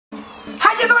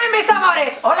you doing, mis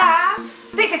amores? Hola!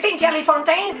 This is Cintia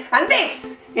Fontaine, and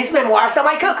this is Memoirs of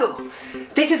my Cucu.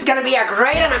 This is gonna be a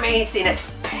great and amazing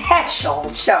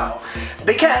special show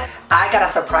because I got a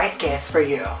surprise guest for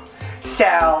you.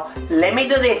 So, let me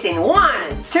do this in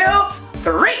 1, 2,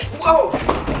 3. Whoa!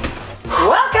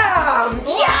 Welcome!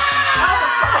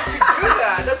 Yeah! You do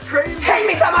that? That's crazy. Hey,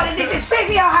 mis amores, this is Phi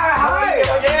Phi O'hara. How are you?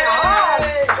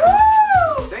 Yay!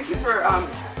 Woo! Thank you for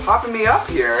popping me up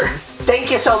here.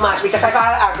 Thank you so much because I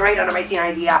got a great and amazing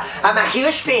idea. I'm a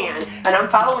huge fan and I'm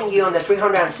following you on the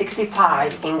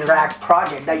 365 in drag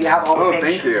project that you have all the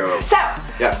pictures. Thank you. So,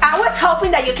 yes. I was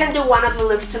hoping that you can do one of the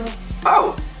looks to me.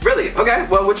 Oh, really? Okay,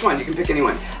 well, which one? You can pick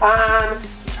anyone.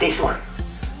 This one.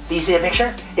 Do you see the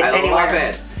picture? It's I anywhere. love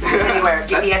it. It's anywhere.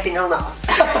 Give me a signal now.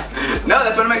 No,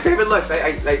 that's one of my favorite looks.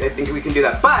 I think we can do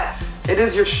that. But it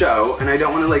is your show, and I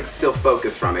don't want to like steal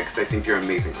focus from it because I think you're an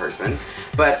amazing person.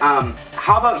 But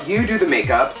how about you do the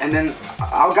makeup, and then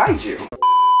I'll guide you.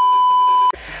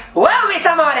 Well, mis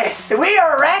amores, we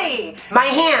are ready. My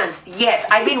hands, yes,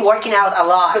 I've been working out a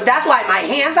lot. That's why my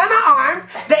hands and my arms,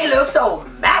 they look so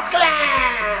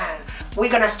masculine. We're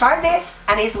gonna start this,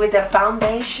 and it's with the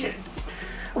foundation.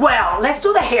 Well, let's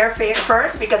do the hair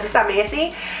first because it's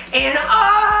amazing. And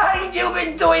you've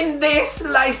been doing this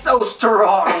like so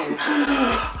strong.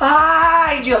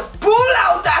 I just pull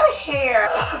out that hair.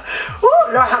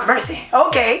 Ooh, Lord have mercy.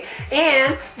 Okay,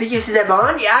 and did you see the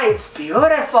bun? Yeah, it's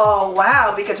beautiful.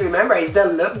 Wow, because remember, it's the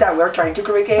look that we're trying to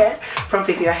create from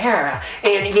Phi Phi O'hara.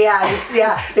 And yeah, it's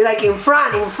like in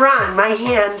front, my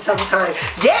hand sometimes.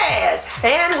 Yes,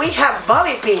 and we have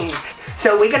bobby pins.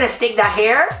 So we're gonna stick the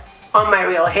hair on my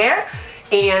real hair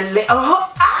and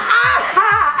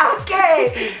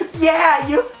okay, yeah,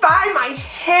 you find my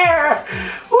hair.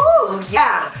 Ooh,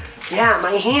 yeah,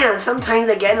 my hands sometimes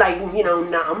they get like, you know,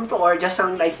 numb or just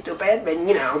sound like stupid, but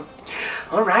you know.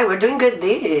 All right, we're doing good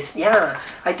this, yeah.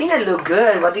 I think I look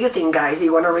good. What do you think, guys?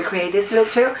 You want to recreate this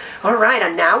look too? All right,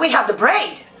 and now we have the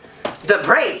braid. The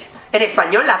braid, en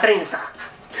español la trenza.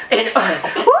 And,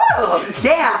 woo,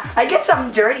 yeah, I get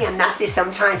some dirty and nasty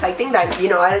sometimes. I think that, you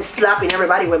know, I'm slapping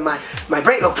everybody with my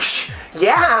braid. Oh,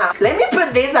 yeah, let me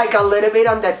put this like a little bit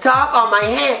on the top of my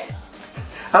head.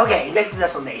 Okay, let's do the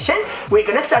foundation. We're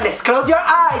gonna start. Let's close your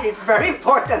eyes. It's very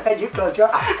important that you close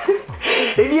your eyes.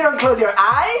 If you don't close your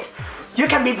eyes, you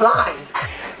can be blind.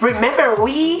 Remember,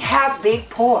 we have big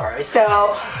pores,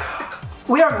 so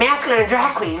we are masculine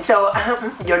drag queens, so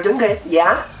you're doing good,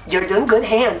 yeah? You're doing good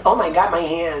hands. Oh my God, my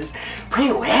hands.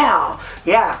 Pretty well,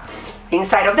 yeah.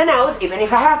 Inside of the nose, even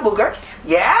if I have boogers.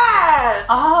 Yeah,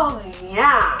 oh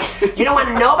yeah. You don't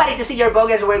want nobody to see your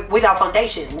boogers without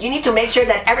foundation. You need to make sure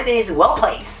that everything is well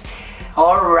placed.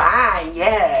 All right,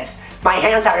 yes. My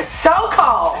hands are so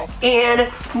cold. And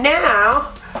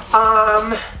now,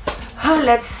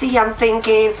 let's see, I'm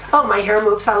thinking, oh, my hair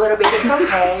moves a little bit, it's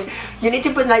okay. You need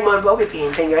to put like more bobby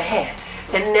pins in your head.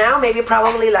 And now maybe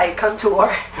probably like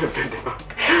contour.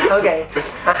 Okay,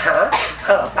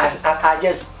 oh, I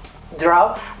just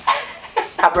drop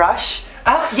a brush.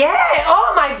 Oh, yeah,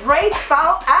 oh, my braid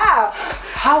fell out.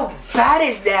 How bad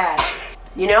is that?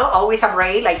 You know, always a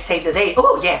braid, like save the day.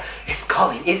 Oh, yeah, it's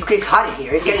calling, it's hot in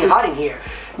here, it's getting hot in here.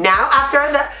 Now,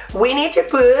 after that, we need to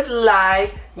put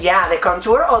like, yeah, the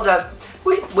contour or the,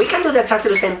 we can do the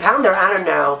translucent powder, I don't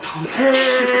know.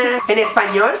 En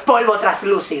español, polvo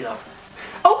translúcido.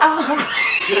 Oh,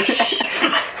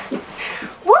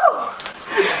 Woo!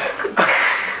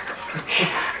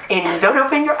 And don't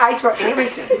open your eyes for any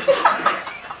reason.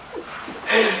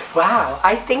 Wow,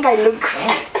 I think I look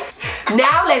great.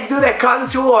 Now let's do the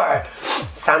contour.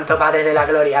 Santo Padre de la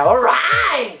Gloria, all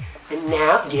right. And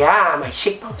now, yeah, my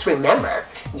cheekbones, remember?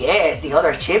 Yes, the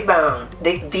other cheekbone.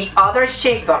 The other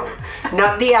cheekbone,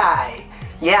 not the eye.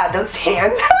 Yeah, those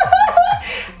hands.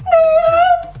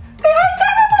 they are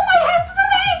terrible, my hands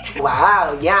today.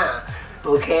 Wow, yeah.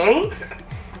 Okay.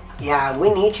 Yeah, we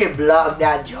need to block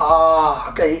that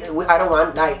jaw. I don't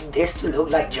want like this to look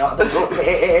like jaw.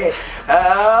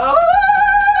 Oh.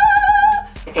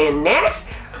 And next,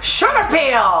 sugar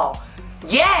pill.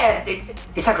 Yes,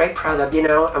 it's a great product, you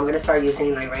know. I'm gonna start using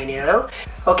it like right now.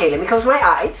 Okay, let me close my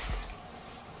eyes.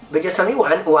 But just only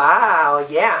one. Wow,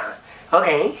 yeah.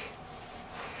 Okay.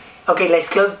 Okay, let's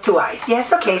close 2 eyes.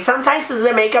 Yes, okay. Sometimes to do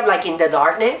the makeup like in the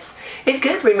darkness, it's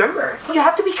good, remember. You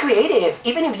have to be creative,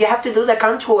 even if you have to do the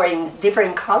contour in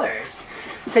different colors.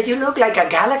 So you look like a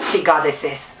galaxy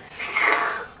goddesses.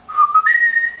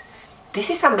 This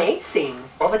is amazing.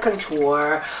 All the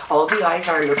contour, all the eyes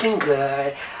are looking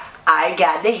good. I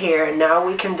got the hair, now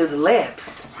we can do the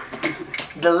lips.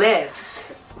 The lips.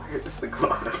 It's the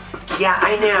gloss. Yeah,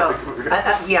 I know.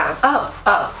 Yeah. Oh.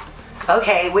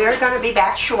 Okay, we're gonna be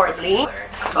back shortly.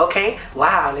 Okay,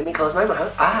 wow, let me close my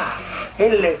mouth.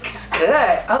 It looks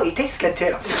good. Oh, it tastes good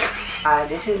too.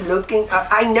 This is looking,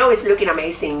 I know it's looking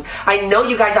amazing. I know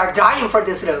you guys are dying for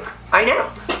this look. I know.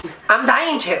 I'm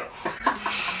dying too.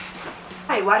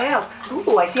 Hey, what else?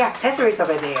 Ooh, I see accessories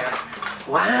over there.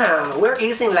 Wow, we're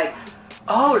using like,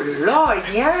 oh Lord,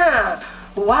 yeah.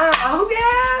 Wow, oh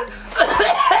yeah.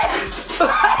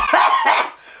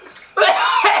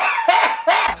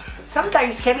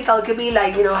 Sometimes chemical could be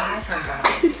like, you know,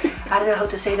 hazardous. I don't know how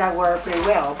to say that word pretty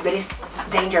well, but it's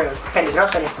dangerous,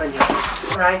 peligroso en español,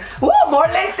 right? Ooh, more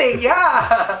lipstick,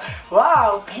 yeah!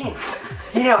 Wow, pink.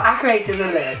 You know, accurate to the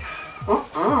lid.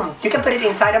 You can put it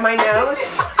inside of my nose.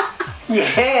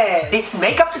 Yeah, this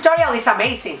makeup tutorial is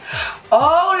amazing.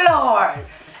 Oh Lord,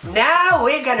 now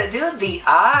we're gonna do the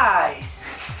eyes.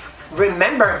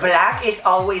 Remember, black is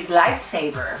always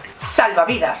lifesaver.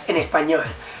 Salvavidas en español.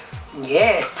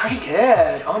 Yes, pretty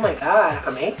good. Oh my God,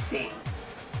 amazing.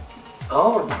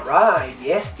 All right,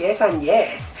 yes, yes, and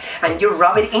yes. And you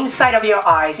rub it inside of your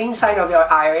eyes, inside of your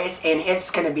iris, and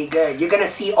it's gonna be good. You're gonna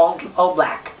see all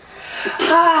black.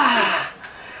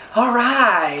 All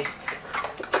right.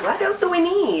 What else do we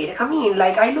need? I mean,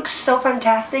 like, I look so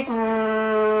fantastic.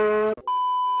 Whoa,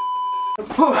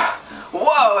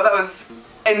 that was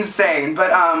insane.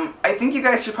 But I think you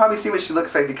guys should probably see what she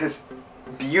looks like because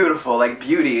beautiful, like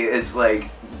beauty is like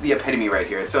the epitome right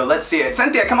here. So let's see it.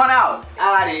 Cynthia, come on out.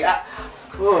 Adi.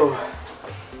 Whoa.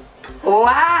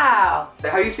 Wow.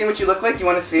 Have you seen what you look like? You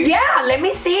want to see? Yeah, let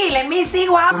me see. Let me see.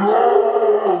 Wow.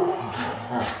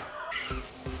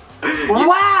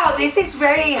 Wow, this is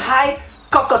very high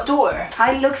couture.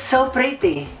 I look so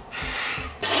pretty.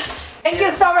 Thank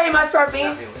you so very much for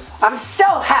being. I'm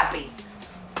so happy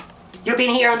you've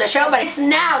been here on the show, but it's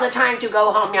now the time to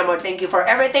go home, mi amor. Thank you for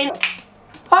everything.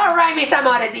 Alright, mis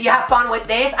amores, did you have fun with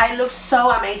this? I look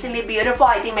so amazingly beautiful.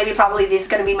 I think maybe probably this is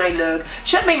gonna be my look.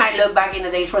 Should be my look back in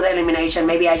the days for the elimination.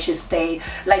 Maybe I should stay,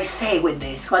 like, say with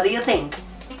this. What do you think?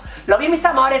 Love you, mis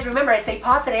amores. Remember, stay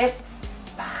positive.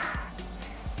 Bye.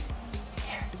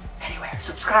 Here, anywhere,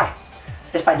 subscribe.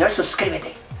 Español,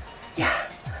 suscríbete. Yeah.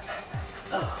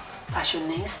 Oh,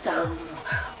 fashionista.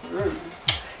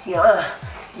 Yeah.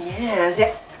 Yes.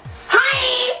 Yeah.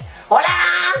 Hi!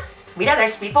 Hola! Mira,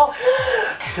 there's people.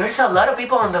 There's a lot of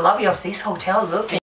people in the lobby of this hotel looking.